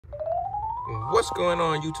What's going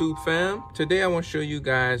on, YouTube fam? Today I want to show you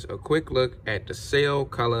guys a quick look at the Sail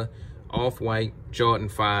Color Off-White Jordan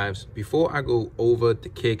 5s before I go over the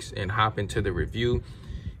kicks and hop into the review.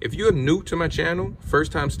 If you're new to my channel,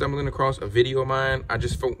 first time stumbling across a video of mine, I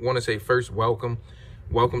just want to say first, welcome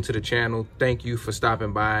to the channel. Thank you for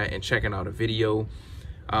stopping by and checking out a video.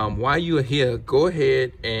 While you are here, go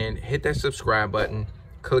ahead and hit that subscribe button,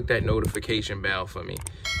 click that notification bell for me.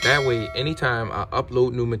 That way, anytime I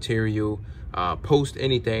upload new material, post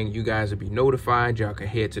anything, you guys will be notified. Y'all can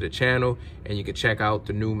head to the channel and you can check out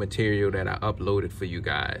the new material that I uploaded for you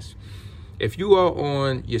guys. If you are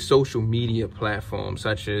on your social media platforms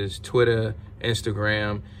such as Twitter,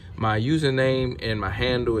 Instagram, my username and my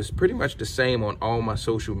handle is pretty much the same on all my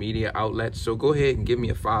social media outlets. So go ahead and give me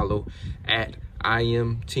a follow at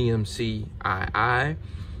iAmTMCII.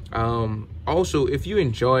 Also, if you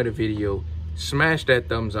enjoyed the video, smash that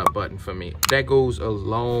thumbs up button for me. That goes a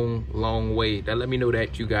long way. That let me know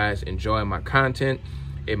that you guys enjoy my content.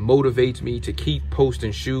 It motivates me to keep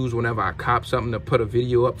posting shoes whenever I cop something to put a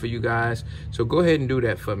video up for you guys. So go ahead and do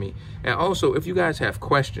that for me. And also, if you guys have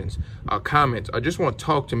questions or comments or just want to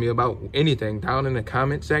talk to me about anything down in the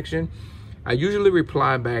comment section, I usually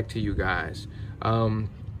reply back to you guys.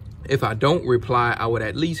 If I don't reply, I would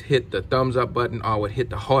at least hit the thumbs up button or I would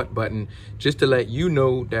hit the heart button just to let you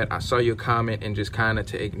know that I saw your comment and just kind of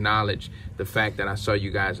to acknowledge the fact that I saw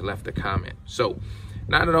you guys left a comment. So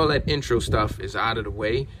now that all that intro stuff is out of the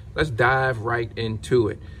way, let's dive right into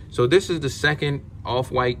it. So this is the second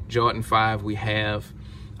Off-White Jordan 5 we have.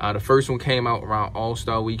 The first one came out around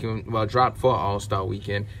All-Star Weekend, well, dropped for All-Star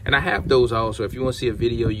Weekend. And I have those also. If you want to see a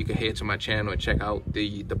video, you can head to my channel and check out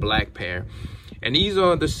the black pair. And these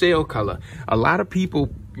are the Sail Color. A lot of people,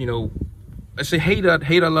 you know, it's a hate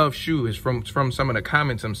or love shoe is from some of the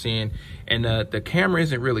comments I'm seeing. And the camera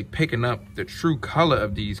isn't really picking up the true color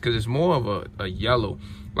of these because it's more of a yellow.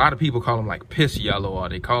 A lot of people call them like piss yellow, or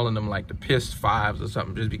they calling them like the piss 5s or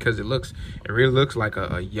something, just because it really looks like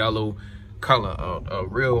a yellow color, a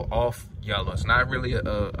real off yellow. It's not really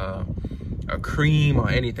a cream or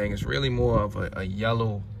anything. It's really more of a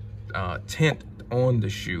yellow tint on the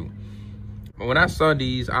shoe. But when I saw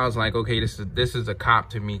these, I was like, okay, this is a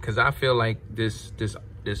cop to me, because I feel like this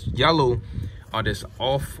yellow or this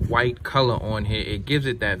off-white color on here, it gives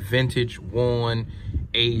it that vintage, worn,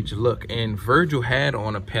 age look. And Virgil had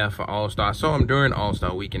on a pair for All-Star. I saw him during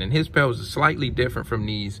All-Star Weekend, and his pair was slightly different from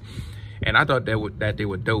these, and I thought that they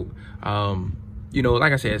were dope. You know,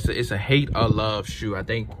 like I said, it's a hate or love shoe. I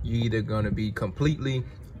think you're either gonna be completely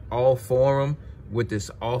all for them with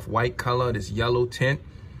this off-white color, this yellow tint,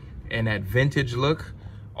 and that vintage look,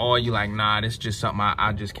 or you like, nah, this is just something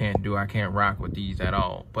I just can't do. I can't rock with these at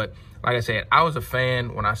all. But like I said, I was a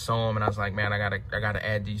fan when I saw them, and I was like, man, I gotta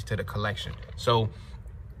add these to the collection. So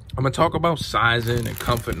I'm gonna talk about sizing and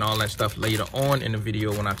comfort and all that stuff later on in the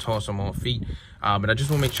video when I toss them on feet. But I just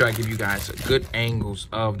wanna make sure I give you guys good angles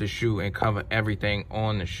of the shoe and cover everything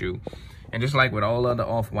on the shoe. And just like with all other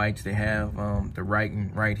Off-Whites, they have the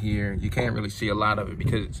writing right here. You can't really see a lot of it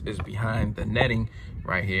because it's behind the netting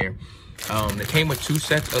right here. They came with two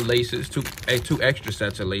sets of laces, two extra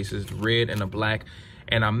sets of laces, the red and the black.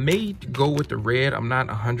 And I may go with the red. I'm not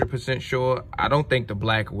 100% sure. I don't think the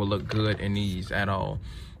black will look good in these at all.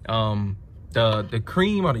 The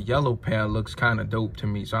cream or the yellow pair looks kind of dope to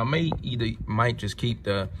me. So I might just keep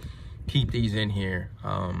these in here.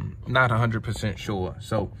 Not 100% sure.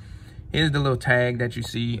 So here's the little tag that you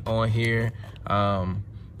see on here.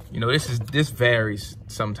 You know, this varies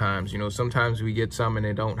sometimes. You know, sometimes we get some and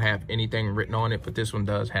they don't have anything written on it, but this one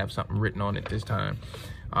does have something written on it this time.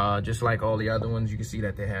 Just like all the other ones, you can see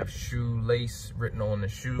that they have shoelace written on the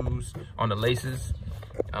shoes, on the laces.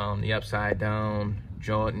 The upside down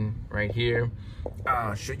Jordan right here.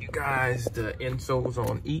 I'll show you guys the insoles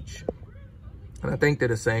on each. And I think they're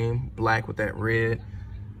the same, black with that red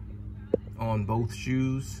on both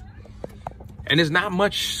shoes. And there's not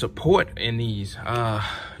much support in these.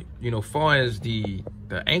 You know, far as the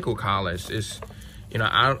ankle collars, it's, you know,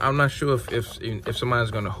 I'm not sure if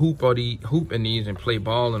somebody's gonna hoop in these and play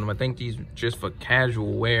ball in them. I think these just for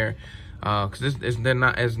casual wear, because there's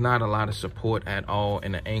not a lot of support at all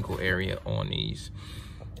in the ankle area on these.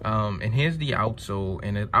 And here's the outsole,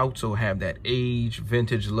 and the outsole have that age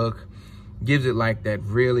vintage look. Gives it like that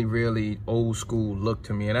really old school look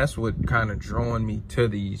to me, and that's what kind of drawn me to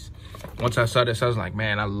these. Once I saw this, I was like,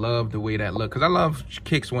 man, I love the way that look, because I love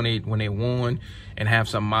kicks when they worn and have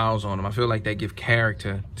some miles on them. I feel like they give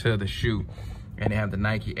character to the shoe. And they have the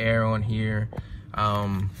Nike Air on here.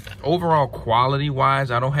 Overall quality wise,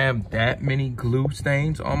 I don't have that many glue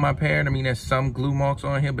stains on my pair. I mean, there's some glue marks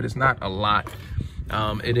on here, but it's not a lot.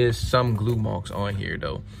 It is some glue marks on here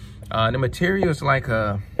though. The material is like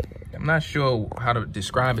a, I'm not sure how to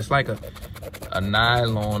describe. It's like a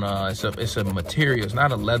nylon. It's a material. It's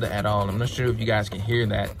not a leather at all. I'm not sure if you guys can hear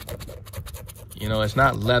that. You know, it's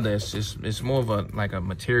not leather. It's more of a like a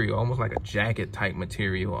material, almost like a jacket type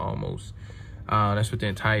material almost. That's what the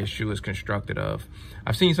entire shoe is constructed of.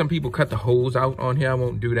 I've seen some people cut the holes out on here. I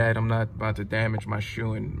won't do that. I'm not about to damage my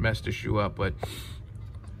shoe and mess the shoe up, but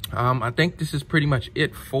I think this is pretty much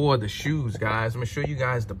it for the shoes, guys. I'm gonna show you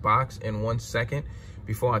guys the box in 1 second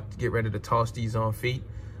before I get ready to toss these on feet.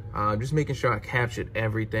 Just making sure I captured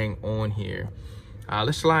everything on here.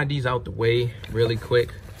 Let's slide these out the way really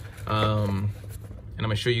quick. And I'm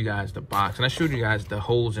gonna show you guys the box. And I showed you guys the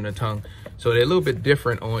holes in the tongue. So they're a little bit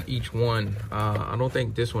different on each one. I don't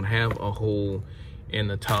think this one have a hole in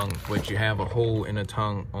the tongue, but you have a hole in the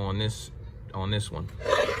tongue on this one.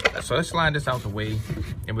 So let's slide this out the way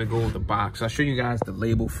and we'll go with the box. I'll show you guys the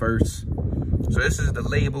label first. So this is the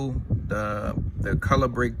label, the color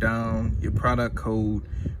breakdown, your product code.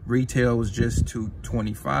 Retail is just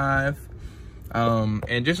 $225.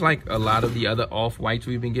 And just like a lot of the other off-whites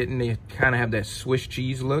we've been getting, they kind of have that Swiss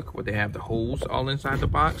cheese look where they have the holes all inside the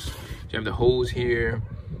box. So you have the holes here,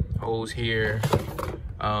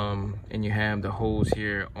 and you have the holes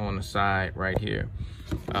here on the side right here.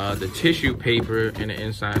 The tissue paper in the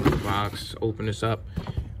inside of the box, open this up,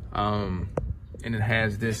 and it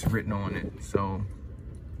has this written on it. So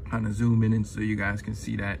kind of zoom in so you guys can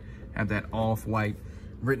see that, have that off-white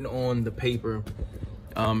written on the paper.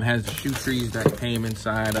 Has the shoe trees that came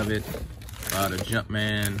inside of it, the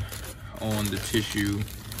Jumpman on the tissue,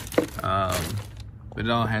 but it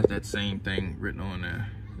all has that same thing written on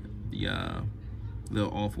there, the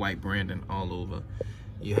little off-white branding all over.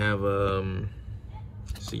 You have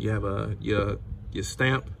so you have your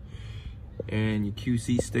stamp and your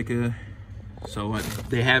QC sticker. So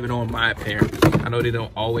they have it on my pair. I know they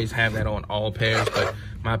don't always have that on all pairs, but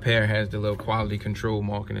my pair has the little quality control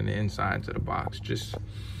marking in the insides of the box, just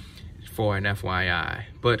for an FYI.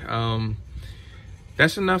 But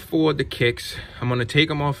that's enough for the kicks. I'm gonna take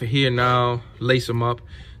them off of here now, lace them up,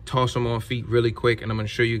 toss them on feet really quick, and I'm gonna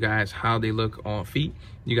show you guys how they look on feet.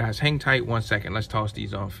 You guys hang tight 1 second. Let's toss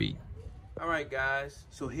these on feet. All right, guys.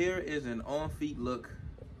 So here is an on feet look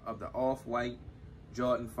of the off-white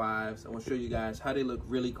Jordan 5s. I want to show you guys how they look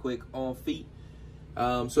really quick on feet.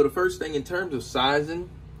 So the first thing in terms of sizing,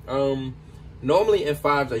 normally in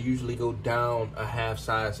 5s I usually go down a half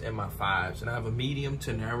size in my 5s, and I have a medium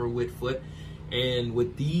to narrow width foot. And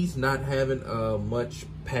with these not having much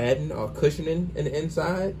padding or cushioning in the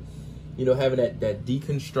inside, you know, having that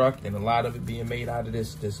deconstruct and a lot of it being made out of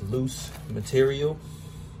this loose material,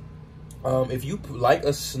 if you like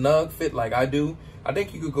a snug fit like I do, I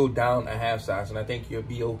think you could go down a half size and I think you'll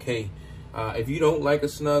be okay. If you don't like a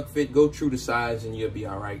snug fit, go true to size and you'll be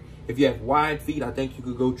all right. If you have wide feet, I think you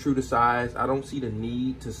could go true to size. I don't see the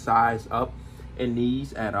need to size up in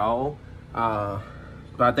these at all. But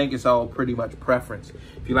I think it's all pretty much preference.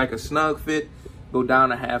 If you like a snug fit, go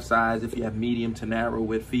down a half size if you have medium to narrow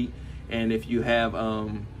width feet. And if you have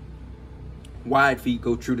wide feet,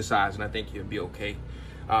 go true to size and I think you'll be okay.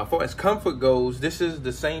 For as comfort goes, this is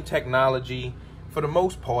the same technology for the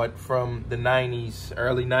most part from the 90s,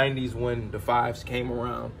 early 90s when the 5s came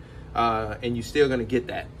around, and you're still gonna get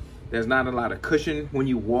that. There's not a lot of cushion when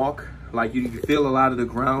you walk. Like you feel a lot of the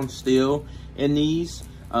ground still in these.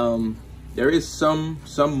 There is some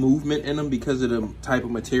movement in them because of the type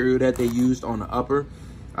of material that they used on the upper.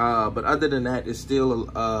 But other than that, it's still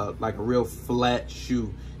like a real flat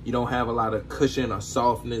shoe. You don't have a lot of cushion or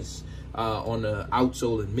softness on the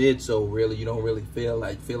outsole and midsole. Really, you don't really feel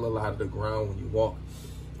a lot of the ground when you walk.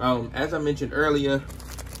 As I mentioned earlier,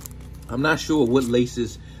 I'm not sure what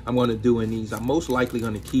laces I'm going to do in these. I'm most likely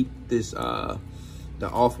going to keep this the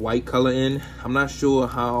off-white color in. I'm not sure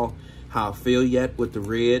how I feel yet with the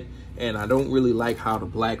red, and I don't really like how the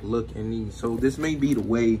black look in these. So this may be the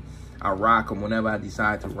way I rock them whenever I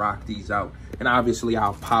decide to rock these out. And obviously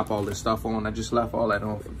I'll pop all this stuff on. I just left all that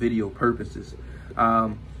on for video purposes.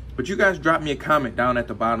 But you guys drop me a comment down at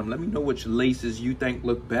the bottom. Let me know which laces you think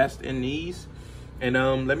look best in these.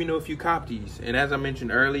 And let me know if you cop these. And as I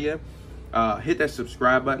mentioned earlier, hit that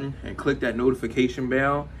subscribe button and click that notification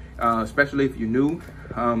bell, especially if you're new.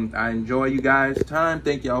 I enjoy you guys' time.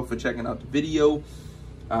 Thank y'all for checking out the video.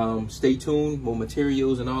 Stay tuned, more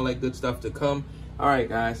materials and all that good stuff to come. All right,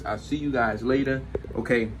 guys, I'll see you guys later.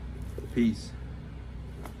 Okay, peace.